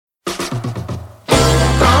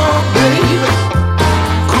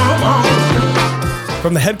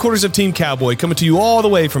From the headquarters of Team Cowboy, coming to you all the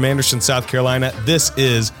way from Anderson, South Carolina, this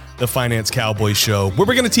is the Finance Cowboy Show, where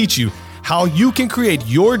we're going to teach you how you can create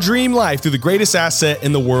your dream life through the greatest asset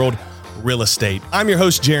in the world, real estate. I'm your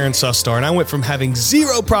host, Jaren Sustar, and I went from having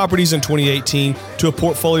 0 properties in 2018 to a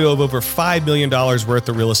portfolio of over $5 million worth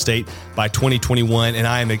of real estate by 2021, and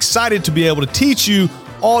I am excited to be able to teach you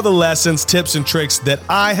all the lessons, tips, and tricks that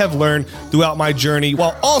I have learned throughout my journey,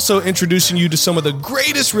 while also introducing you to some of the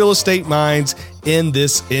greatest real estate minds in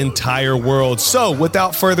this entire world. So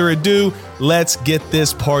without further ado, let's get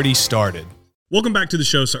this party started. Welcome back to the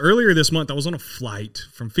show. So earlier this month, I was on a flight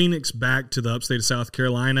from Phoenix back to the upstate of South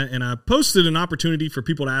Carolina, and I posted an opportunity for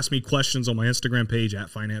people to ask me questions on my Instagram page at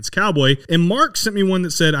Finance Cowboy. And Mark sent me one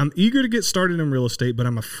that said, I'm eager to get started in real estate, but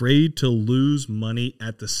I'm afraid to lose money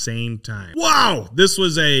at the same time. Wow! This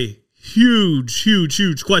was a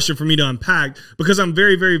huge question for me to unpack because I'm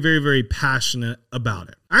very passionate about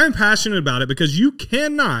it. I am passionate about it because you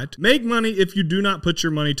cannot make money if you do not put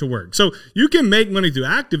your money to work. So you can make money through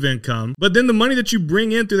active income, but then the money that you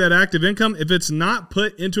bring in through that active income, if it's not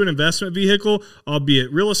put into an investment vehicle,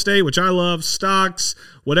 albeit real estate, which I love, stocks,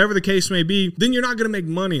 whatever the case may be, then you're not going to make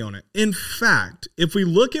money on it. In fact, if we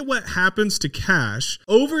look at what happens to cash,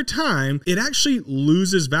 over time, it actually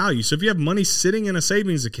loses value. So if you have money sitting in a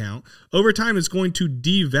savings account, over time, it's going to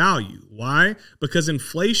devalue. Why? Because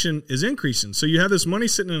inflation is increasing. So you have this money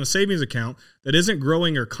sitting in a savings account that isn't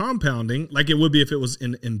growing or compounding like it would be if it was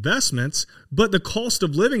in investments, but the cost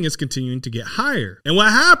of living is continuing to get higher. And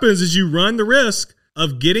what happens is you run the risk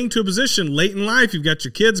of getting to a position late in life. You've got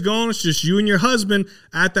your kids gone. It's just you and your husband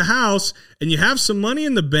at the house, and you have some money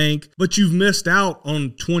in the bank, but you've missed out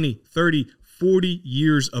on 20, 30, 40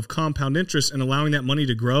 years of compound interest and allowing that money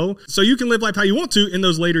to grow so you can live life how you want to in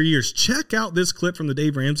those later years. Check out this clip from the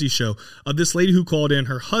Dave Ramsey show of this lady who called in.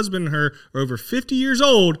 Her husband and her are over 50 years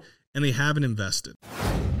old, and they haven't invested.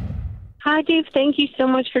 Hi, Dave. Thank you so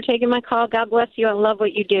much for taking my call. God bless you. I love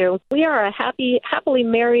what you do. We are a happily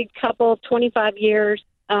married couple, 25 years,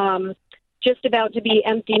 just about to be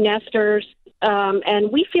empty nesters,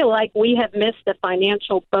 and we feel like we have missed the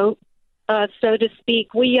financial boat, so to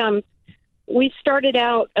speak. We started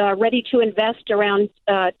out ready to invest around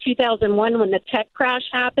 2001 when the tech crash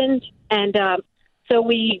happened, and so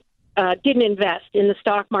we didn't invest in the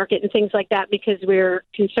stock market and things like that because we were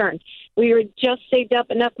concerned. We were just saved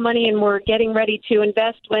up enough money and were getting ready to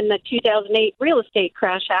invest when the 2008 real estate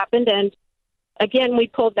crash happened, and again, we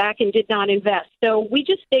pulled back and did not invest. So we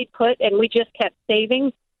just stayed put, and we just kept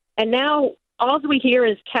saving, and now all we hear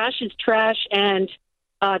is cash is trash, and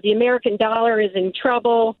the American dollar is in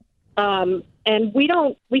trouble. And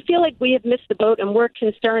we feel like we have missed the boat, and we're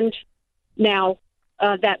concerned now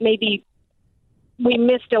that maybe we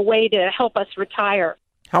missed a way to help us retire.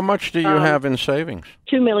 How much do you have in savings?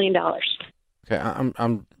 $2 million. Okay,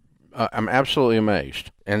 I'm absolutely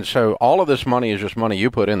amazed. And so all of this money is just money you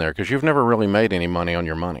put in there because you've never really made any money on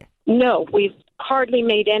your money. No, we've hardly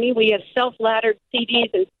made any. We have self-laddered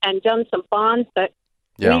CDs and done some bonds, but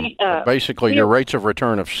basically your rates of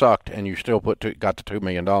return have sucked, and you still got to $2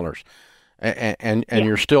 million. And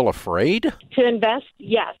you're still afraid? To invest,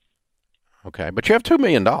 yes. Okay, but you have $2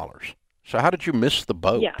 million. So how did you miss the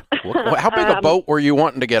boat? Yeah. How big a boat were you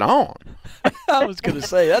wanting to get on? I was going to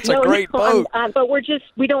say, that's a great boat. But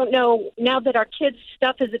we don't know, now that our kids'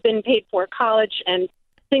 stuff has been paid for, college and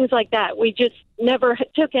things like that, we just never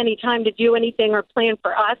took any time to do anything or plan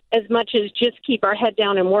for us as much as just keep our head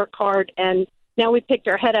down and work hard. And now we picked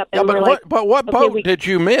our head up. And what boat did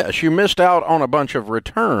you miss? You missed out on a bunch of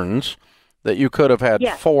returns that you could have had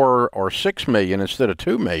 4 or 6 million instead of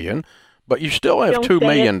 2 million, but you still have $2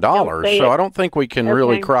 million. So I don't think we can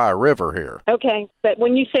really cry a river here. Okay, but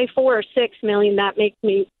when you say 4 or 6 million, that makes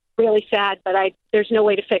me really sad. But there's no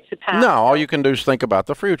way to fix the past. No, all you can do is think about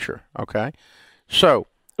the future. Okay, so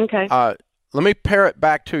let me parrot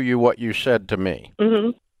back to you what you said to me.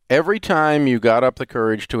 Mm-hmm. Every time you got up the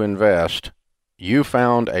courage to invest, you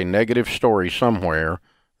found a negative story somewhere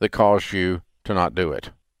that caused you to not do it.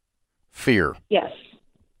 Fear. Yes.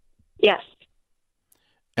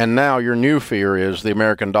 And now your new fear is the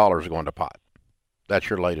American dollar is going to pot. That's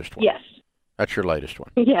your latest one. Yes. That's your latest one.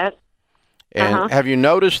 Yes. And have you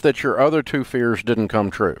noticed that your other 2 fears didn't come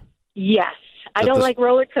true? Yes. I don't like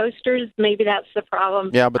roller coasters. Maybe that's the problem.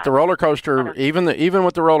 Yeah, but the roller coaster, even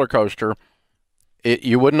with the roller coaster,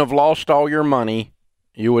 you wouldn't have lost all your money.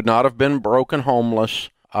 You would not have been broke and homeless.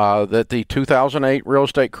 That the 2008 real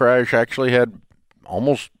estate crash actually had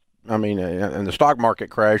in the stock market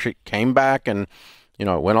crash, it came back and,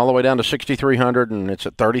 it went all the way down to 6,300, and it's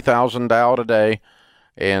at 30,000 Dow today.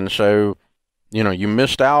 And so you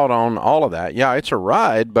missed out on all of that. Yeah, it's a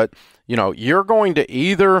ride, but, you're going to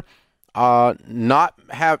either not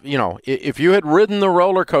have, if you had ridden the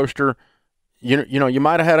roller coaster, you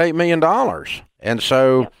might have had $8 million. And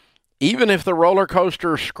so even if the roller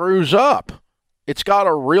coaster screws up, it's got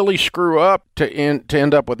to really screw up to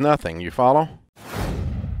end up with nothing. You follow?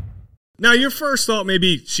 Now, your first thought may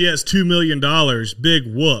be she has $2 million, big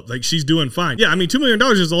whoop, like she's doing fine. Yeah, I mean, $2 million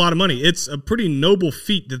is a lot of money. It's a pretty noble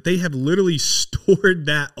feat that they have literally stored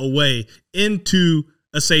that away into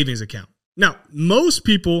a savings account. Now, most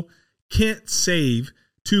people can't save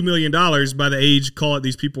 $2 million by the age, call it,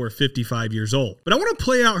 these people are 55 years old. But I want to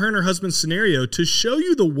play out her and her husband's scenario to show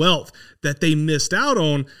you the wealth that they missed out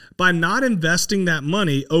on by not investing that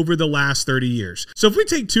money over the last 30 years. So if we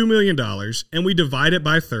take $2 million and we divide it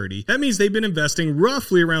by 30, that means they've been investing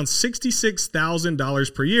roughly around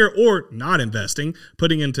 $66,000 per year, or not investing,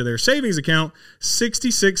 putting into their savings account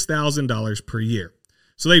 $66,000 per year.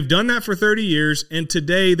 So they've done that for 30 years, and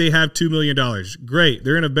today they have $2 million. Great.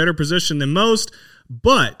 They're in a better position than most.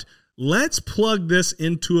 But let's plug this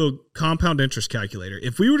into a compound interest calculator.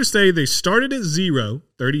 If we were to say they started at zero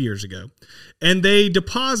 30 years ago and they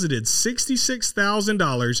deposited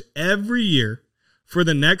 $66,000 every year for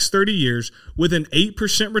the next 30 years with an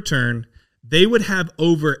 8% return, they would have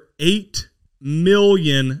over $8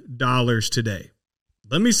 million today.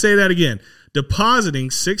 Let me say that again.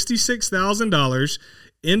 Depositing $66,000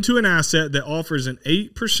 into an asset that offers an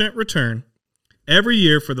 8% return every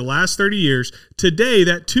year for the last 30 years, today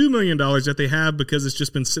that $2 million that they have because it's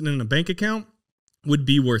just been sitting in a bank account would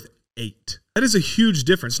be worth $8. That is a huge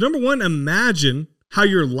difference. Number one, imagine how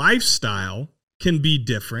your lifestyle can be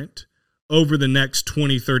different over the next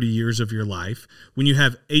 20, 30 years of your life when you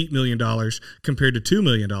have $8 million compared to $2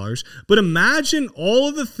 million. But imagine all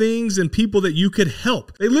of the things and people that you could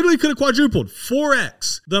help. They literally could have quadrupled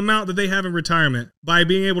 4x the amount that they have in retirement by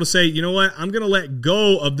being able to say, you know what, I'm going to let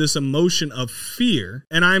go of this emotion of fear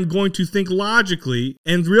and I'm going to think logically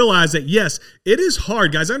and realize that, yes, it is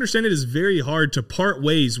hard. Guys, I understand it is very hard to part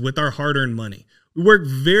ways with our hard-earned money. We work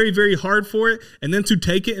very, very hard for it, and then to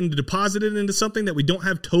take it and deposit it into something that we don't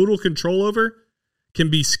have total control over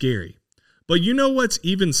can be scary. But you know what's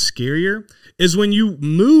even scarier is when you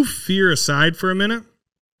move fear aside for a minute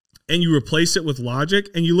and you replace it with logic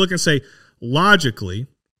and you look and say, logically,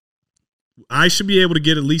 I should be able to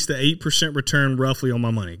get at least an 8% return roughly on my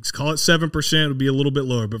money. Let's call it 7%. It would be a little bit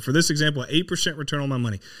lower. But for this example, an 8% return on my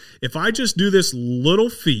money. If I just do this little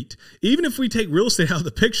feat, even if we take real estate out of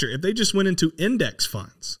the picture, if they just went into index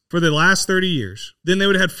funds for the last 30 years, then they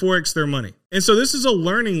would have had 4x their money. And so this is a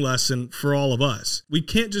learning lesson for all of us. We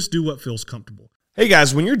can't just do what feels comfortable. Hey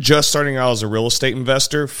guys, when you're just starting out as a real estate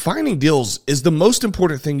investor, finding deals is the most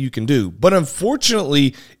important thing you can do. But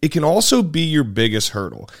unfortunately, it can also be your biggest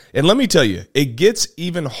hurdle. And let me tell you, it gets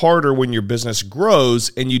even harder when your business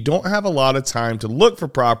grows and you don't have a lot of time to look for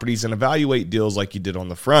properties and evaluate deals like you did on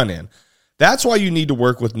the front end. That's why you need to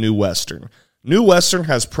work with New Western. New Western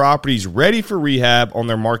has properties ready for rehab on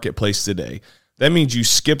their marketplace today. That means you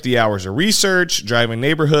skip the hours of research, driving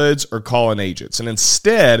neighborhoods, or calling agents. And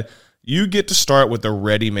instead, you get to start with a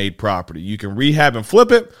ready-made property. You can rehab and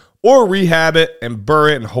flip it, or rehab it and burr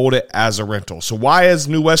it and hold it as a rental. So why is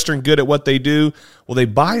New Western good at what they do? Well, they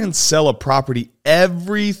buy and sell a property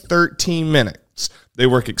every 13 minutes. They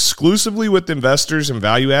work exclusively with investors and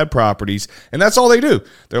value-add properties, and that's all they do.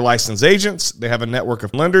 They're licensed agents, they have a network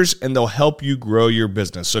of lenders, and they'll help you grow your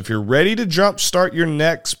business. So if you're ready to jumpstart your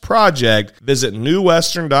next project, visit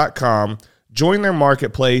newwestern.com, join their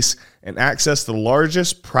marketplace, and access the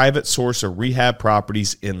largest private source of rehab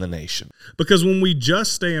properties in the nation. Because when we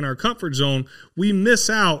just stay in our comfort zone, we miss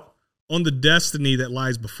out on the destiny that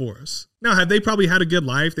lies before us. Now, have they probably had a good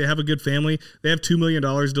life? They have a good family. They have $2 million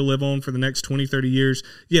to live on for the next 20, 30 years.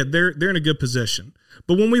 Yeah, they're in a good position.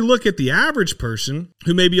 But when we look at the average person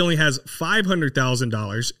who maybe only has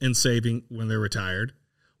 $500,000 in saving when they're retired,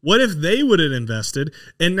 what if they would have invested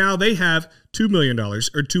and now they have $2 million or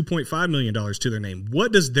 $2.5 million to their name?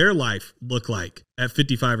 What does their life look like at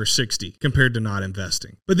 55 or 60 compared to not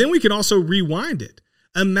investing? But then we can also rewind it.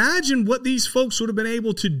 Imagine what these folks would have been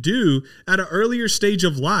able to do at an earlier stage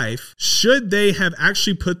of life should they have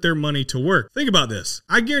actually put their money to work. Think about this.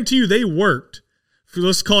 I guarantee you they worked,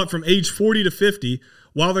 let's call it from age 40 to 50,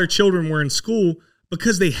 while their children were in school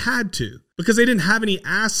because they had to, because they didn't have any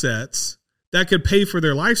assets that could pay for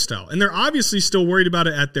their lifestyle. And they're obviously still worried about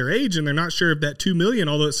it at their age, and they're not sure if that $2 million,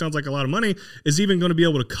 although it sounds like a lot of money, is even going to be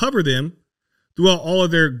able to cover them throughout all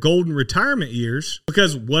of their golden retirement years.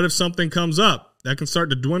 Because what if something comes up that can start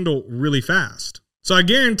to dwindle really fast? So I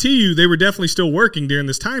guarantee you they were definitely still working during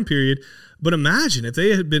this time period, But imagine if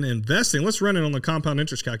they had been investing. Let's run it on the compound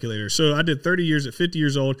interest calculator. So I did 30 years at 50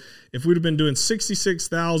 years old. If we'd have been doing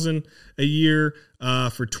 $66,000 a year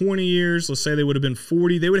for 20 years, let's say they would have been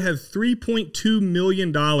 40, they would have had $3.2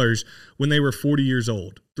 million when they were 40 years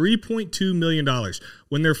old. $3.2 million.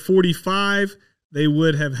 When they're 45, they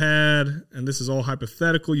would have had, and this is all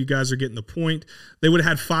hypothetical, you guys are getting the point, they would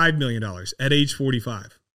have had $5 million at age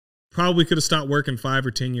 45. Probably could have stopped working 5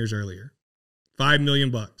 or 10 years earlier. $5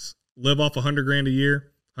 million. Live off $100,000 a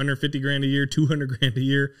year, $150,000 a year, $200,000 a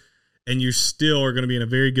year, and you still are going to be in a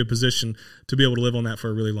very good position to be able to live on that for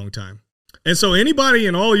a really long time. And so anybody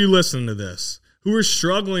and all you listening to this who are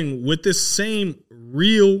struggling with this same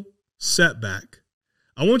real setback,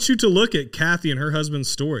 I want you to look at Kathy and her husband's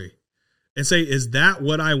story and say, is that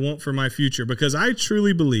what I want for my future? Because I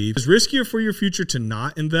truly believe it's riskier for your future to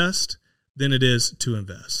not invest than it is to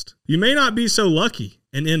invest. You may not be so lucky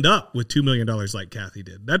and end up with $2 million like Kathy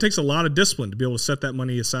did. That takes a lot of discipline to be able to set that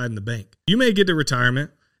money aside in the bank. You may get to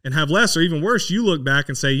retirement and have less, or even worse, you look back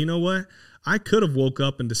and say, you know what? I could have woke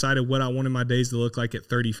up and decided what I wanted my days to look like at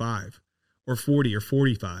 35 or 40 or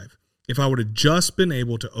 45 if I would have just been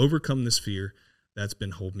able to overcome this fear that's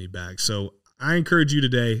been holding me back. So I encourage you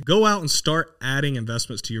today, go out and start adding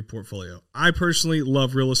investments to your portfolio. I personally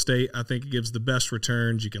love real estate. I think it gives the best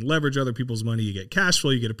returns. You can leverage other people's money. You get cash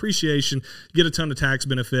flow. You get appreciation. You get a ton of tax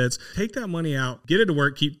benefits. Take that money out, get it to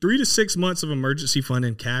work, keep 3 to 6 months of emergency fund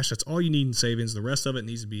in cash. That's all you need in savings. The rest of it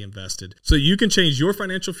needs to be invested so you can change your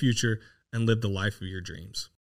financial future and live the life of your dreams.